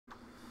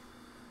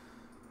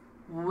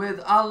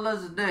With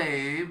Allah's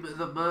name,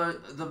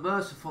 the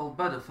merciful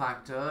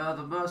benefactor,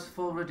 the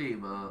merciful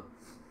redeemer.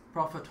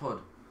 Prophet Hud.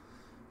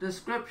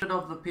 Description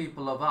of the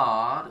people of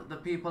Ad. The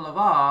people of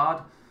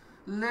Ad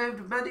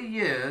lived many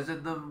years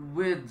in the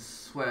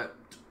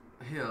windswept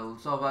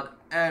hills of an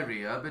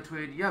area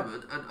between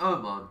Yemen and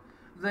Oman.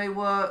 They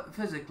were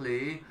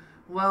physically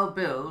well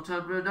built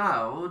and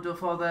renowned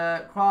for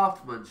their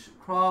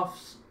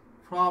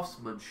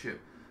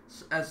craftsmanship,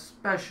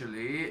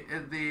 especially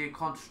in the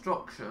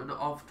construction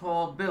of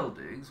tall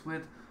buildings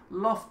with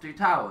lofty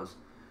towers.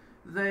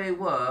 They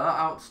were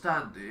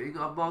outstanding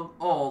among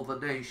all the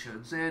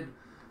nations in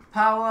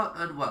power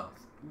and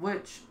wealth,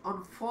 which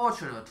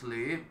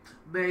unfortunately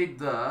made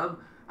them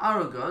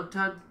arrogant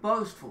and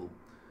boastful.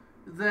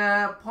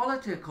 Their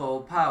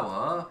political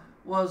power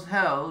was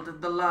held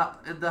in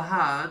the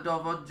hand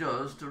of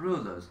unjust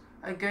rulers,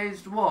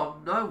 against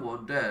whom no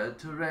one dared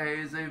to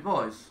raise a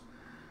voice.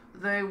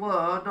 They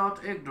were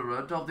not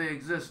ignorant of the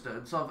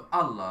existence of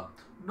Allah,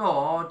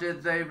 nor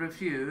did they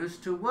refuse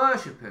to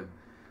worship Him.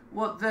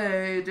 What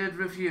they did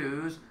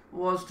refuse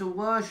was to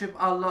worship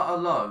Allah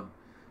alone.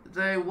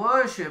 They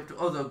worshipped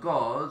other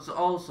gods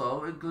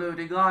also,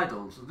 including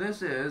idols.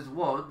 This is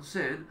one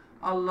sin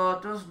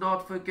Allah does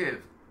not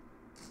forgive.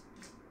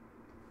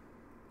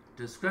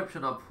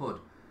 Description of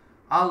Hud.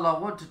 Allah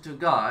wanted to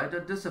guide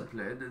and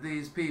discipline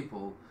these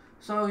people,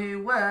 so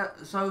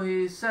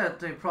he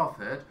sent a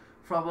prophet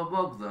from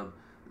among them.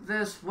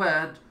 This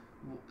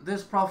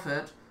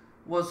prophet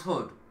was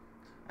Hud,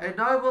 a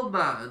noble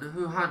man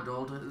who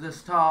handled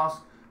this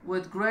task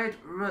with great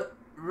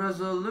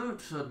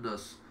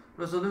resoluteness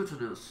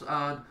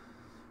and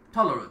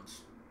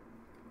tolerance.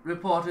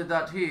 Reported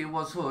that he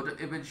was Hud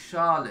ibn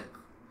Shalik.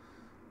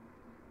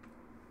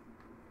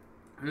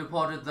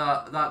 Reported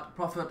that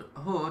Prophet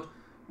Hud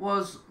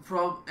was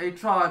from a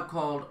tribe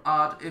called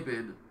Ad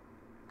ibn,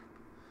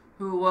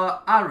 who were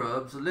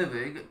Arabs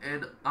living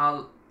in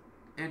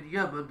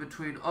Yemen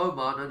between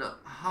Oman and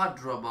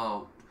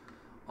Hadramaut,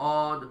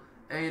 on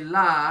a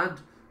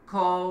land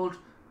called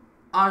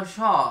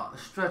Ashar,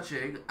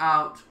 stretching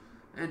out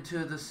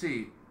into the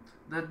sea.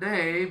 The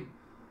name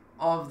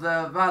of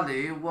their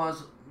valley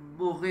was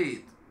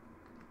Mughith.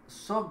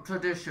 Some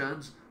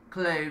traditions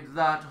claimed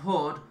that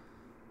Hud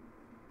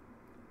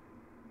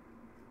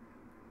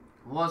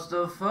was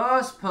the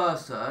first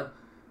person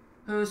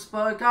who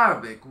spoke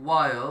Arabic,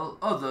 while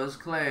others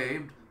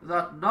claimed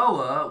that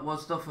Noah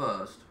was the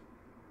first.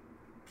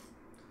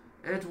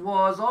 It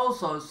was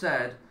also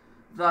said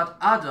that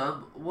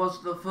Adam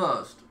was the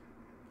first.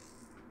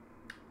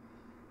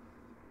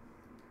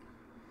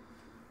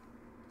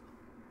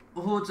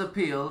 Hud's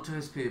appeal to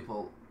his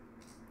people.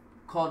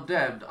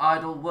 Condemned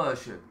idol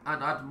worship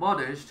and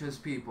admonished his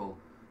people.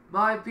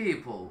 My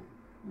people,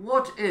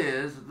 what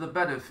is the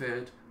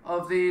benefit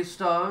of these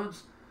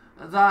stones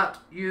that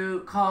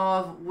you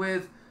carve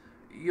with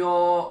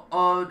your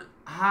own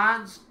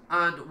hands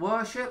and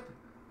worship?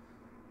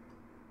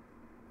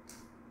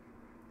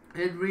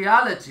 In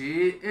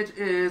reality, it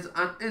is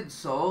an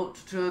insult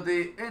to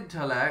the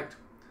intellect.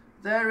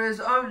 There is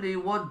only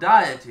one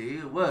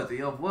deity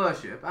worthy of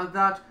worship, and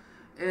that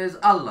is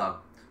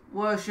Allah.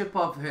 Worship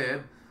of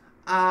Him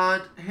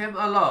and Him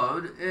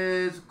alone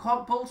is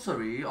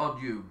compulsory on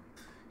you.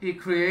 He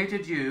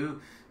created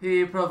you,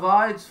 He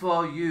provides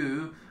for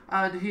you,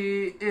 and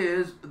He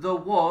is the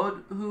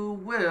one who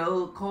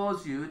will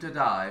cause you to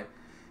die.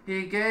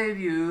 He gave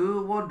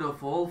you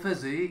wonderful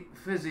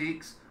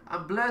physiques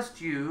and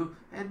blessed you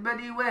in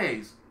many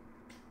ways.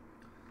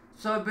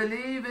 So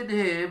believe in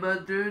Him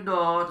and do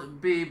not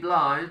be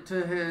blind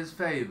to His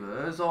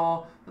favors,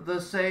 or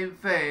the same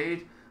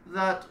fate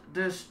that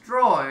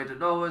destroyed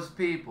Noah's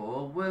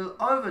people will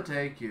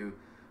overtake you.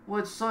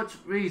 With such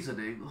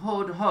reasoning,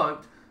 Hud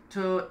hoped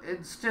to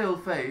instill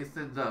faith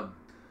in them,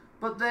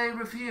 but they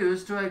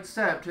refused to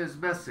accept his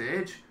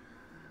message.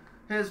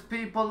 His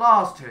people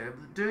asked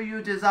him, "Do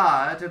you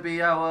desire to be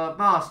our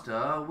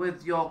master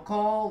with your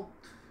call?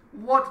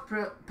 What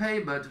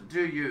payment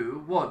do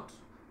you want?"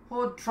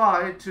 Hud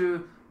tried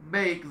to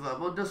make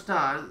them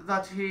understand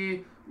that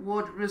he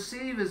would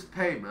receive his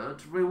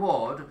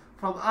reward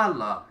from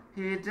Allah.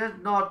 He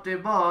did not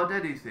demand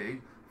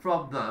anything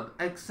from them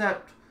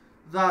except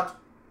that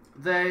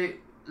they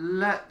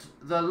let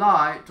the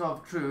light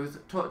of truth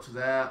touch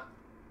their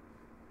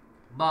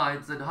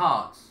minds and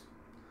hearts.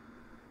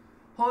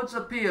 Hud's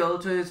appeal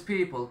to his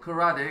people.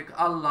 Quranic.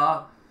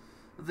 Allah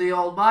the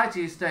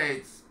Almighty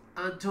states,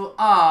 "And to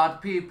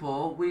Ad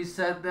people we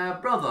sent their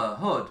brother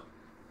Hud.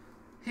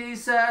 He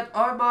said,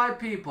 O my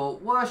people,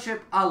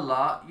 worship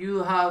Allah.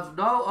 You have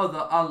no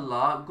other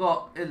Allah,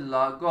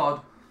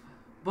 God,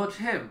 but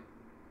Him.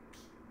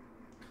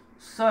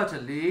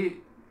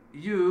 Certainly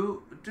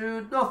you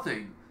do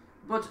nothing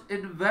but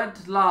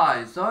invent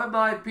lies. O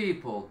my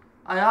people,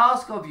 I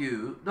ask of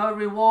you no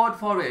reward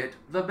for it,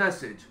 the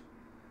message.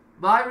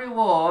 My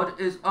reward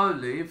is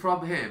only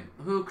from Him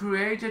who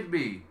created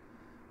me.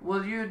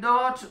 Will you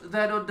not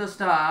then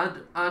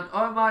understand? And,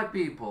 O my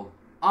people,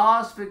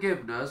 ask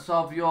forgiveness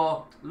of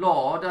your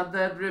Lord and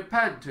then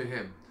repent to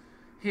Him.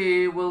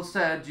 He will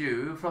send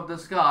you from the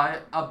sky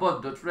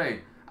abundant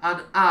rain,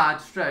 and add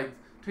strength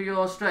to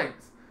your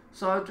strength.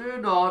 So do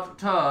not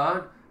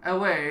turn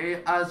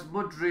away as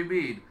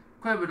mujrimeen,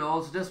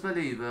 criminals,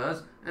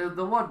 disbelievers in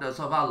the wonders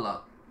of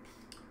Allah.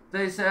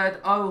 They said,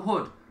 O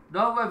Hud,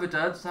 no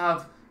evidence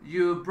have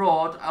you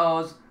brought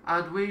us,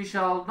 and we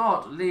shall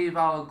not leave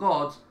our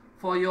gods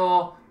for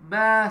your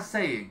mere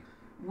saying.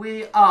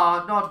 We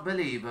are not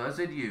believers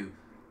in you.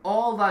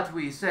 All that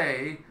we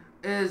say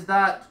is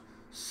that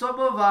some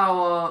of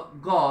our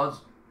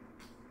gods,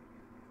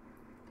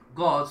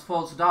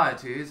 false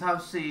deities,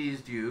 have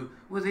seized you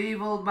with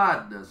evil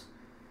madness.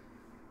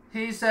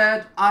 He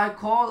said, I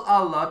call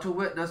Allah to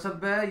witness and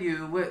bear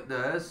you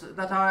witness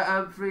that I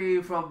am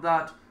free from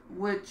that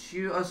which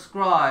you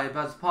ascribe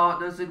as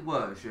partners in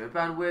worship,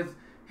 and with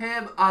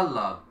him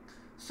Allah.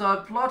 So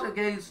plot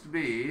against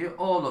me,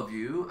 all of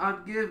you,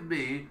 and give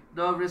me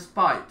no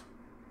respite.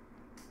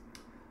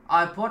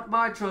 I put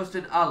my trust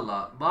in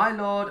Allah, my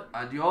Lord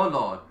and your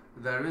Lord.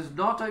 There is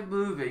not a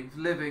moving,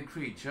 living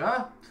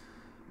creature,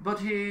 but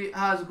he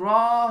has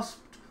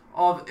grasped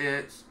of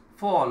its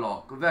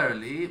forelock.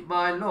 Verily,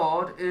 my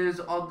Lord is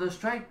on the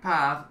straight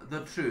path,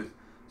 the truth.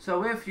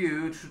 So if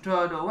you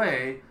turn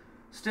away,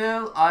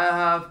 still I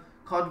have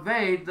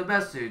conveyed the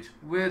message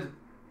with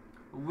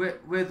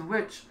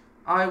which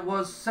I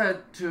was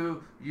sent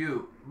to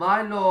you.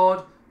 My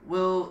Lord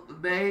will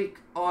make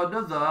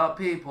another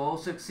people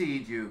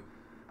succeed you,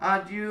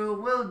 and you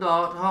will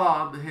not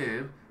harm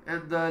him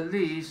in the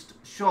least.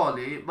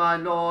 Surely my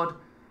Lord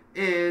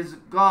is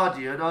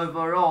guardian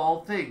over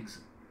all things.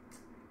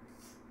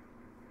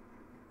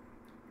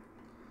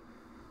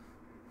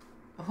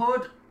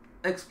 Hud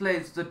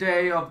explains the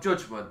day of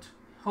judgment.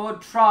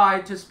 Hud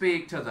tried to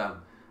speak to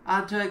them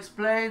and to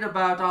explain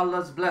about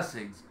Allah's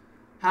blessings,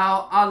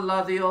 how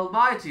Allah the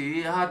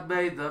Almighty had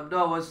made them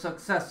Noah's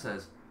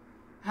successors,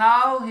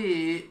 how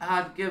He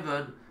had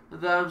given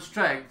them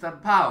strength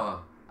and power,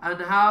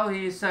 and how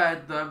He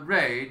sent them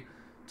rain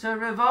to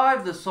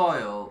revive the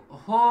soil.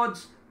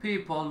 Hud's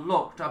people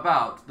looked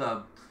about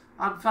them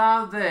and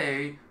found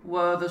they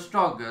were the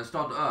strongest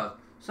on earth,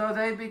 so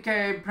they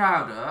became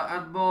prouder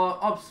and more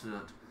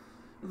obstinate.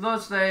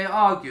 Thus they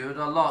argued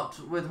a lot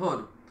with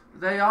Hud.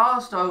 They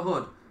asked, O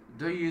Hud,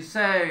 do you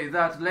say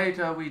that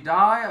later we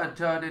die and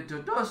turn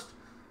into dust?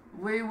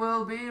 We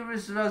will be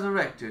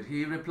resurrected.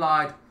 He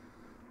replied,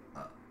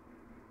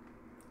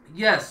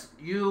 yes,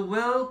 you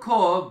will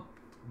come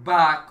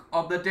back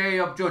on the day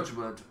of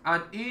judgment,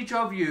 and each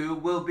of you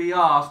will be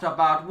asked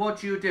about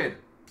what you did.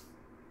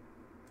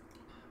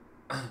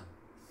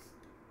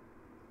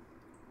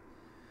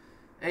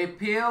 A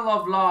peal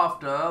of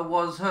laughter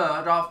was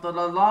heard after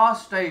the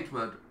last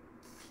statement.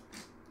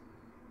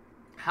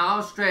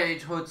 How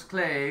strange Hud's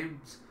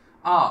claims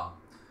are.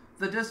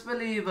 The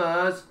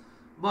disbelievers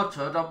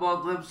muttered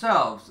among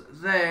themselves.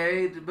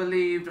 They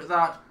believed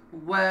that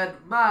when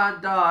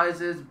man dies,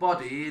 his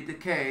body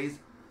decays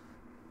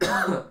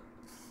and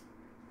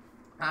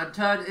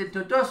turns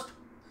into dust,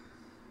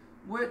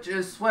 which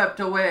is swept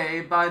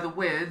away by the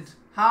wind.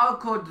 How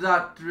could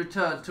that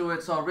return to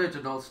its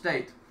original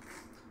state?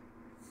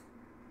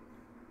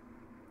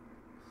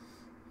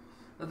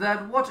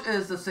 Then what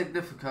is the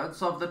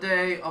significance of the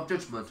day of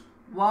judgment?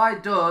 Why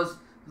does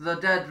the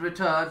dead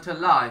return to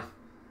life?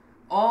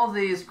 All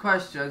these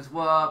questions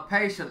were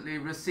patiently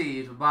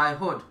received by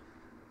Hud.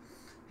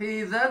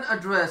 He then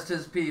addressed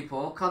his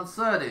people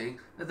concerning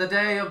the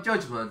day of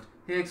judgment.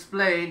 He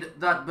explained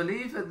that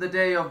belief in the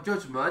day of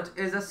judgment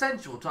is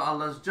essential to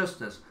Allah's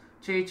justice,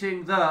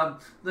 teaching them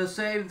the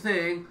same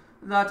thing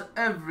that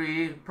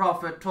every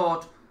prophet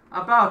taught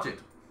about it.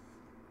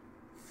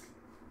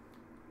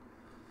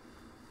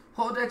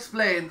 Hud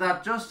explained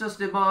that justice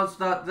demands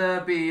that there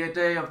be a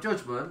day of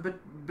judgment, but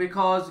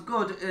because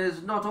good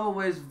is not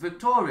always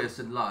victorious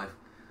in life.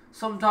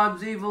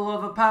 Sometimes evil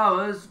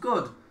overpowers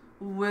good.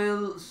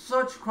 Will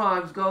such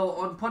crimes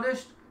go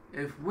unpunished?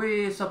 If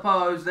we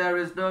suppose there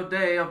is no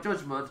day of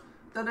judgment,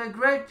 then a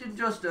great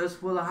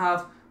injustice will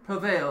have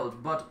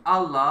prevailed, but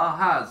Allah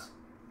has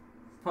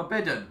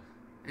forbidden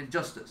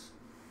injustice.